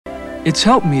It's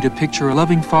helped me to picture a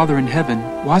loving Father in heaven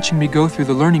watching me go through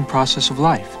the learning process of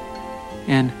life.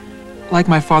 And, like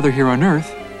my Father here on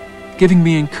earth, giving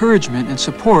me encouragement and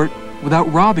support without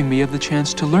robbing me of the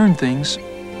chance to learn things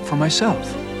for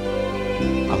myself.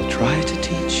 I'll try to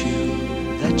teach you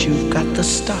that you've got the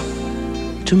stuff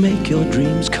to make your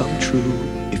dreams come true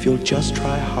if you'll just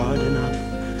try hard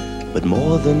enough. But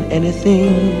more than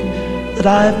anything that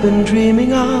I've been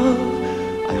dreaming of,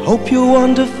 I hope you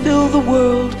want to fill the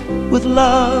world with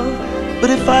love. But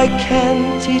if I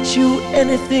can teach you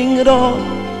anything at all,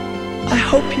 I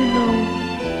hope you know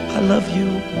I love you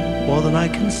more than I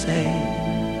can say.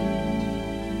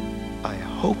 I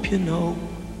hope you know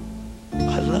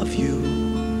I love you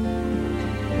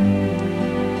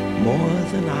more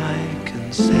than I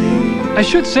can say. I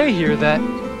should say here that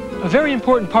a very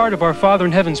important part of our Father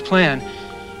in Heaven's plan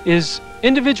is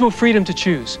individual freedom to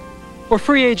choose, or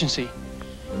free agency.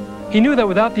 He knew that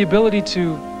without the ability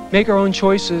to make our own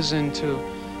choices and to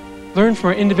learn from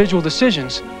our individual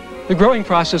decisions, the growing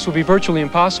process would be virtually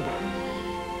impossible.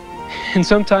 And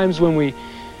sometimes when we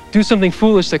do something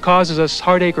foolish that causes us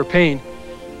heartache or pain,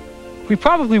 we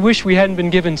probably wish we hadn't been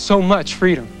given so much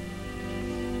freedom.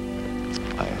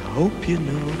 I hope you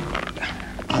know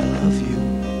I love you.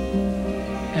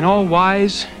 An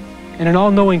all-wise and an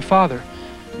all-knowing Father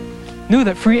knew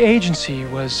that free agency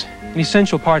was an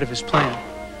essential part of his plan.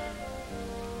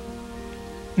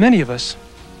 Many of us,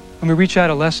 when we reach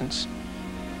adolescence,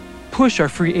 push our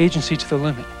free agency to the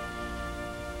limit.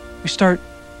 We start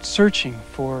searching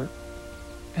for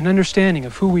an understanding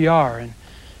of who we are and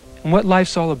what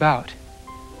life's all about.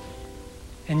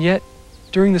 And yet,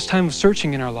 during this time of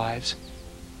searching in our lives,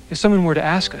 if someone were to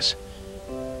ask us,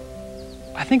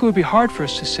 I think it would be hard for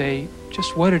us to say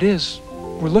just what it is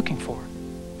we're looking for.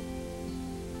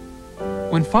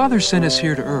 When Father sent us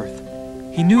here to earth,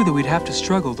 he knew that we'd have to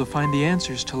struggle to find the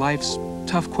answers to life's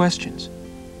tough questions.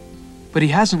 But he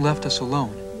hasn't left us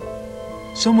alone.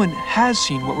 Someone has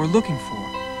seen what we're looking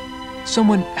for.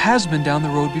 Someone has been down the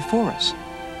road before us.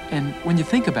 And when you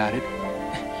think about it,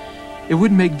 it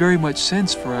wouldn't make very much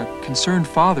sense for a concerned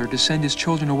father to send his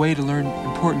children away to learn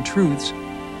important truths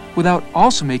without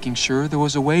also making sure there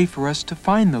was a way for us to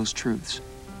find those truths.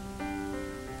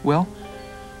 Well,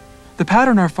 the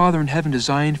pattern our Father in Heaven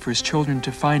designed for his children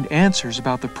to find answers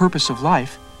about the purpose of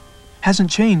life hasn't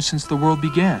changed since the world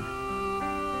began.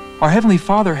 Our Heavenly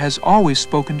Father has always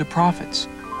spoken to prophets.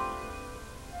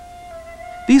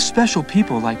 These special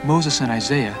people, like Moses and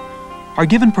Isaiah, are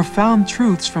given profound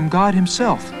truths from God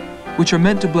himself, which are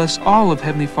meant to bless all of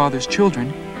Heavenly Father's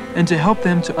children and to help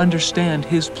them to understand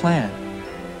his plan.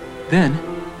 Then,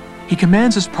 he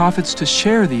commands his prophets to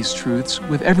share these truths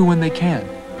with everyone they can.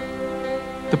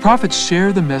 The prophets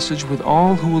share the message with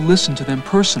all who will listen to them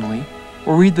personally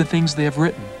or read the things they have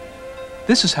written.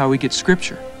 This is how we get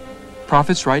Scripture.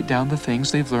 Prophets write down the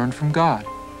things they've learned from God.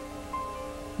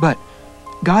 But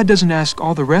God doesn't ask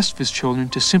all the rest of his children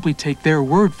to simply take their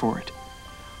word for it.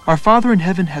 Our Father in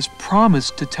Heaven has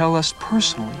promised to tell us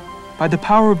personally, by the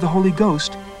power of the Holy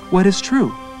Ghost, what is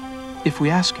true, if we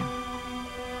ask him.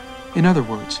 In other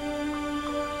words,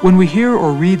 when we hear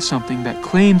or read something that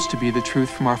claims to be the truth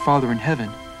from our Father in Heaven,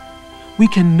 we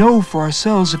can know for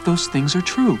ourselves if those things are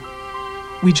true.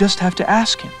 We just have to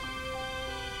ask him.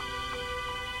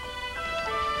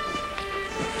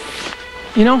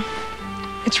 You know,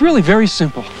 it's really very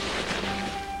simple,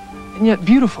 and yet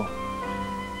beautiful.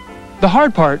 The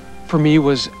hard part for me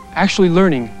was actually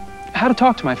learning how to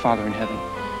talk to my Father in Heaven,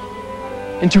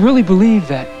 and to really believe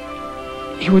that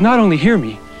he would not only hear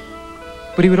me,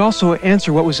 but he would also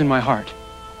answer what was in my heart.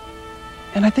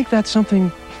 And I think that's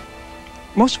something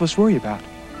most of us worry about.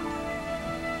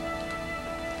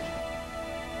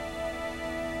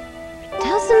 It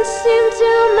doesn't seem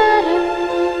to matter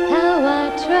how I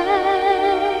try.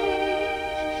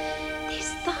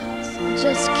 These thoughts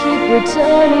just keep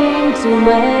returning to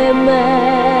my mind.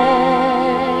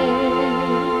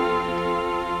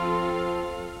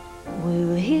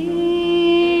 Will he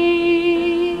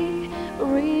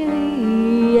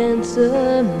really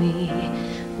answer me?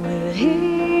 Will he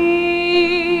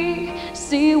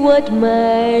see what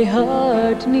my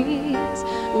heart needs?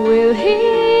 Will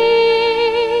he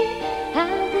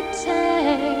have the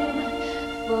time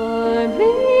for me?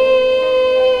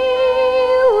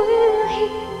 Will he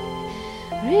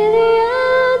really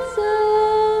answer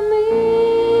me?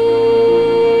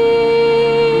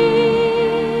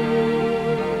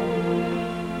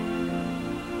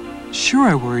 Sure,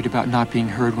 I worried about not being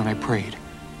heard when I prayed,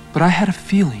 but I had a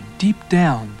feeling deep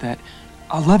down that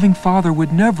a loving Father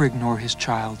would never ignore his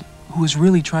child who was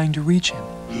really trying to reach him.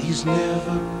 He's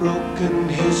never broken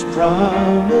his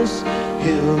promise.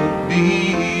 He'll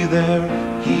be there.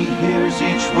 He hears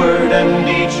each word and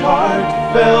each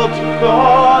heartfelt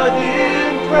thought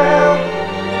in prayer.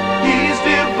 He's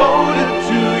devoted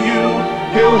to you.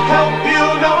 He'll help you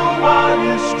know what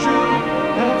is true.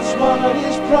 That's what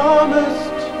he's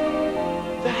promised.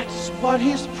 That's what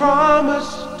he's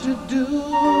promised to do.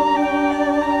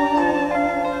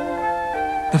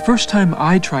 The first time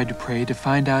I tried to pray to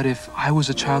find out if I was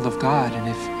a child of God and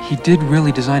if He did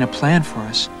really design a plan for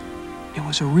us, it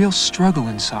was a real struggle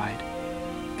inside.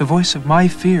 The voice of my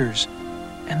fears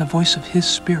and the voice of His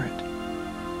Spirit.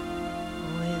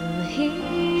 Will He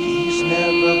He's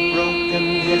never broken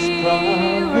his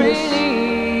promise.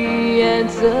 really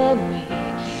answer me?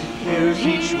 Hears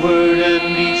each word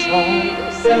and each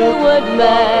See heartfelt what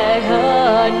my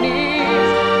heart needs.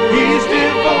 He's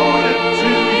devoted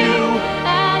to you.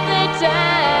 At the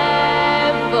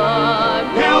time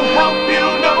for me. He'll help you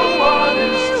know what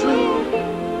is true.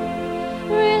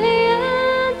 Really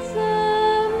answer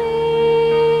me.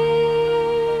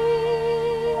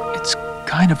 It's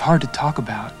kind of hard to talk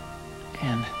about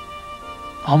and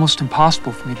almost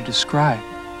impossible for me to describe,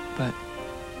 but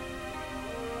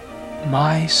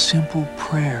my simple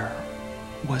prayer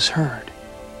was heard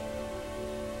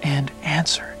and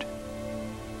answered.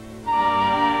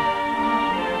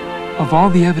 Of all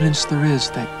the evidence there is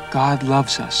that God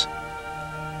loves us,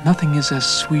 nothing is as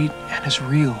sweet and as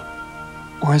real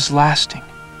or as lasting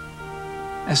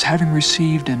as having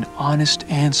received an honest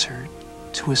answer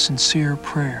to a sincere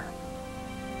prayer.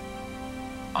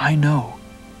 I know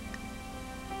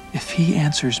if He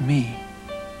answers me,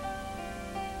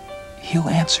 He'll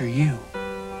answer you.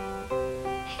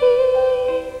 He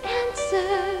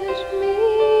answered me.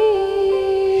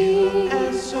 He'll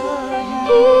answer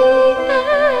He you.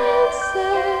 answered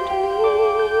me.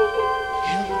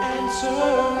 He'll answer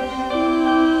you.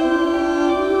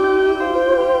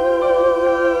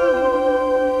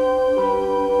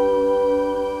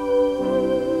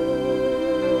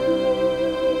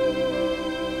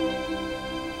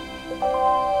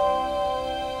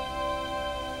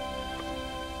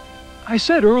 I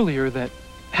said earlier that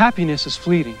happiness is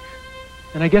fleeting,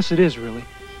 and I guess it is really.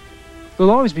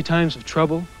 There'll always be times of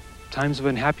trouble, times of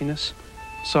unhappiness,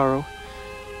 sorrow.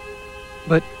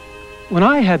 But when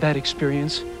I had that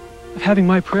experience of having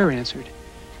my prayer answered,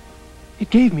 it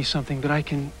gave me something that I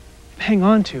can hang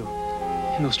on to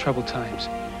in those troubled times.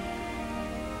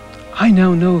 I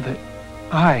now know that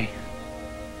I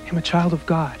am a child of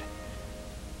God,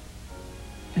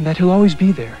 and that He'll always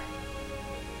be there,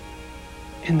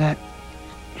 and that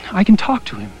I can talk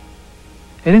to Him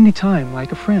at any time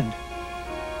like a friend,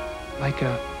 like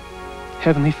a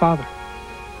Heavenly Father.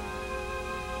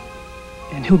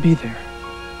 And He'll be there.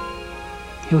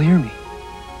 He'll hear me.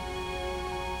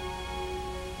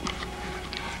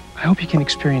 I hope you can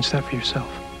experience that for yourself.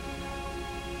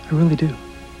 I really do.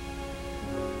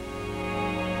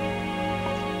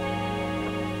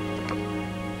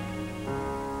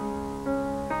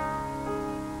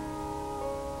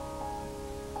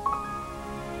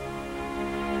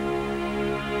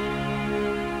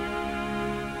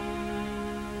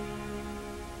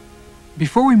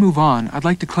 Before we move on, I'd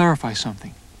like to clarify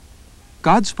something.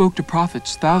 God spoke to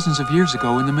prophets thousands of years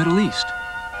ago in the Middle East,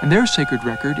 and their sacred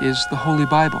record is the Holy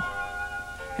Bible.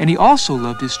 And He also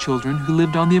loved His children who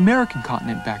lived on the American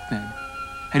continent back then,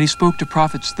 and He spoke to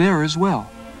prophets there as well.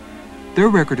 Their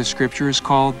record of Scripture is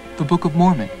called the Book of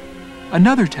Mormon,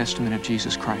 another testament of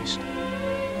Jesus Christ.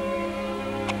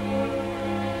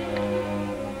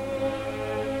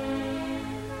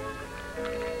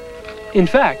 In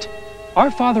fact, our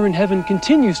Father in heaven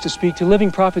continues to speak to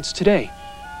living prophets today,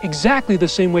 exactly the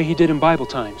same way He did in Bible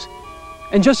times.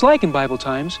 And just like in Bible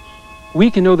times, we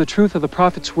can know the truth of the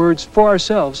prophet's words for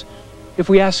ourselves if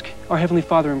we ask our Heavenly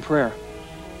Father in prayer.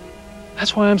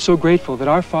 That's why I'm so grateful that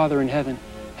our Father in heaven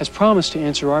has promised to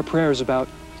answer our prayers about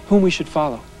whom we should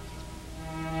follow.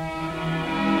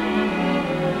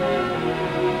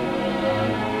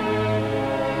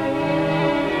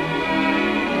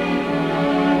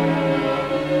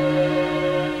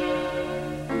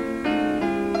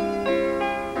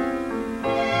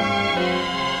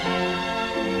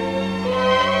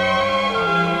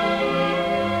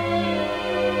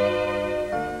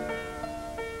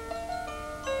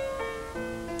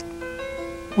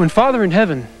 When Father in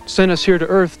heaven sent us here to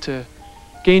earth to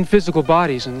gain physical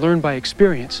bodies and learn by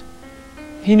experience,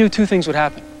 He knew two things would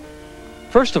happen.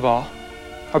 First of all,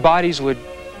 our bodies would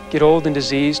get old and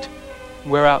diseased,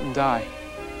 wear out and die.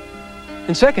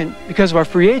 And second, because of our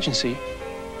free agency,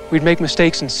 we'd make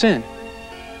mistakes and sin.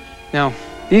 Now,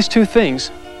 these two things,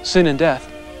 sin and death,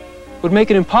 would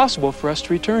make it impossible for us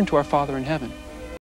to return to our Father in heaven.